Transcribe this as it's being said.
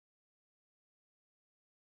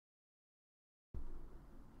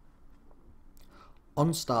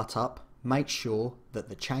On startup, make sure that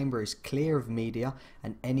the chamber is clear of media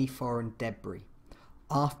and any foreign debris.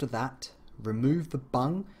 After that, remove the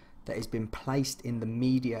bung that has been placed in the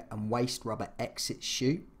media and waste rubber exit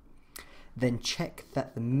chute. Then check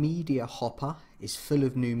that the media hopper is full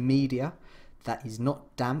of new media that is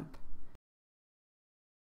not damp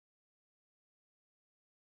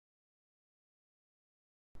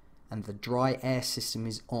and the dry air system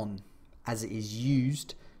is on, as it is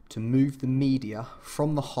used to move the media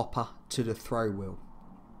from the hopper to the throw wheel.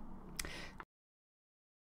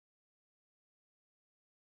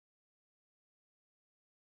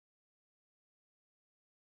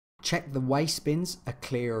 Check the waste bins are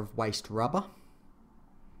clear of waste rubber.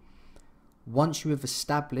 Once you have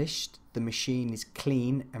established the machine is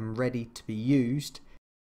clean and ready to be used,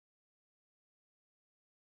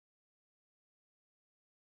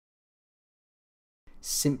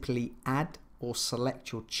 simply add or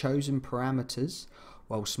select your chosen parameters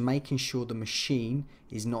whilst making sure the machine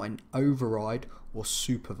is not in override or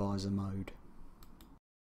supervisor mode.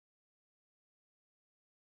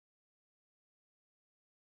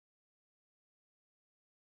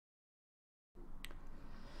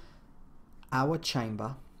 Our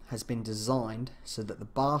chamber has been designed so that the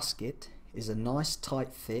basket is a nice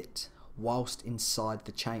tight fit whilst inside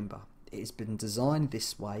the chamber. It has been designed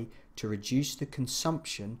this way to reduce the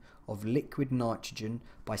consumption of liquid nitrogen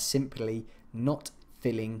by simply not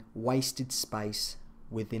filling wasted space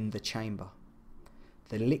within the chamber.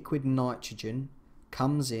 The liquid nitrogen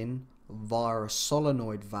comes in via a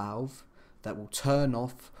solenoid valve that will turn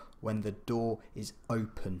off when the door is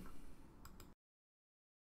open.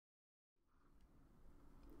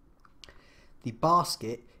 The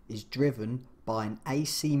basket is driven by an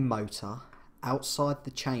AC motor outside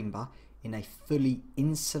the chamber in a fully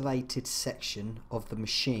insulated section of the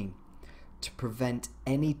machine to prevent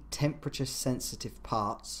any temperature sensitive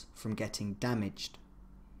parts from getting damaged.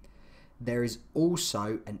 There is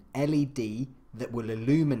also an LED that will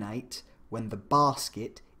illuminate when the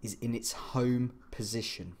basket is in its home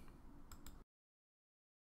position.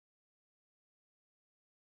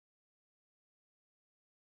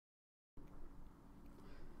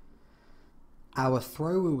 Our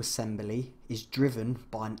throw wheel assembly is driven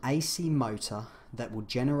by an AC motor that will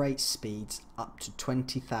generate speeds up to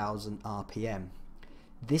 20,000 RPM.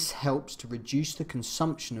 This helps to reduce the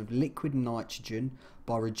consumption of liquid nitrogen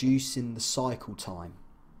by reducing the cycle time.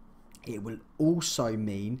 It will also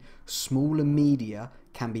mean smaller media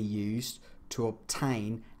can be used to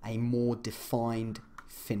obtain a more defined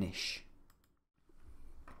finish.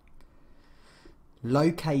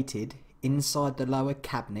 Located inside the lower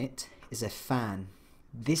cabinet is a fan.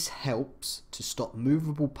 This helps to stop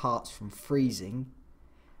movable parts from freezing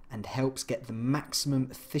and helps get the maximum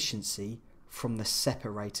efficiency from the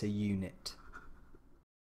separator unit.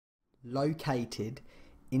 Located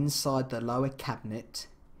inside the lower cabinet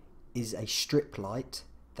is a strip light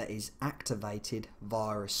that is activated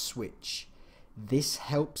via a switch. This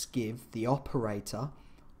helps give the operator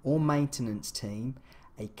or maintenance team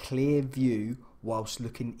a clear view whilst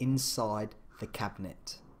looking inside the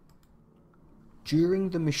cabinet. During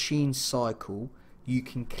the machine cycle, you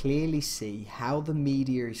can clearly see how the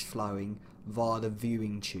media is flowing via the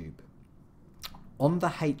viewing tube. On the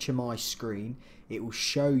HMI screen, it will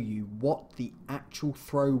show you what the actual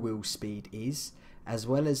throw wheel speed is, as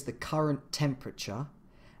well as the current temperature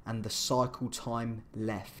and the cycle time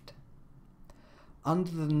left.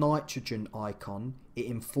 Under the nitrogen icon, it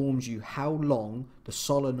informs you how long the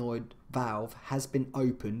solenoid valve has been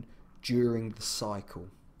open during the cycle.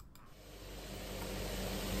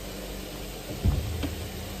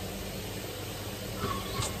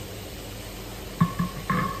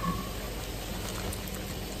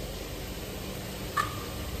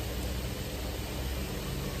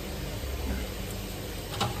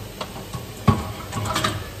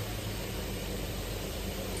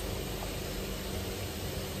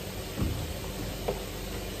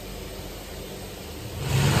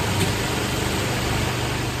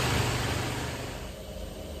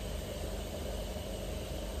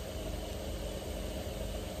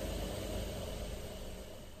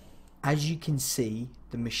 As you can see,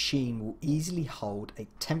 the machine will easily hold a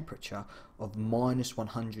temperature of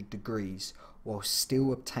 -100 degrees while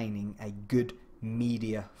still obtaining a good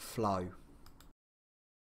media flow.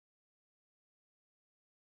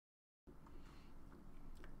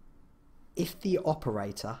 If the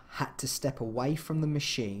operator had to step away from the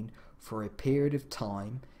machine for a period of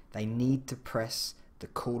time, they need to press the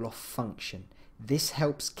cool off function. This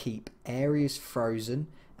helps keep areas frozen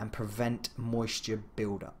and prevent moisture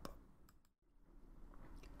buildup.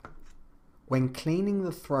 When cleaning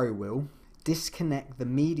the throw wheel, Disconnect the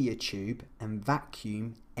media tube and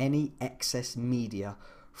vacuum any excess media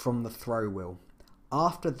from the throw wheel.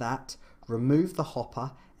 After that, remove the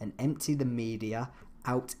hopper and empty the media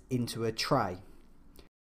out into a tray.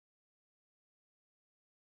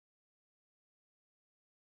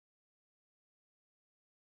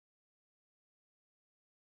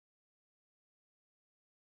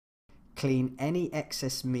 Clean any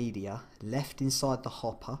excess media left inside the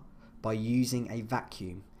hopper by using a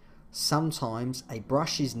vacuum. Sometimes a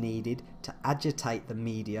brush is needed to agitate the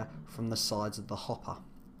media from the sides of the hopper.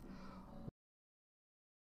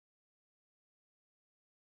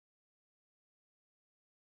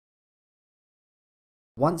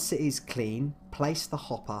 Once it is clean, place the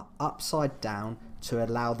hopper upside down to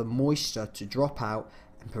allow the moisture to drop out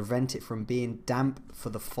and prevent it from being damp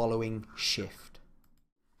for the following shift.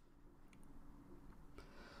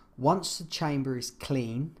 Once the chamber is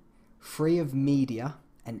clean, free of media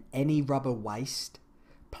and any rubber waste,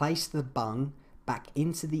 place the bung back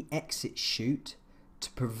into the exit chute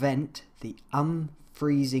to prevent the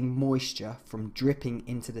unfreezing moisture from dripping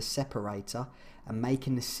into the separator and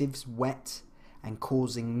making the sieves wet and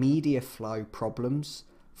causing media flow problems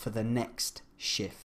for the next shift.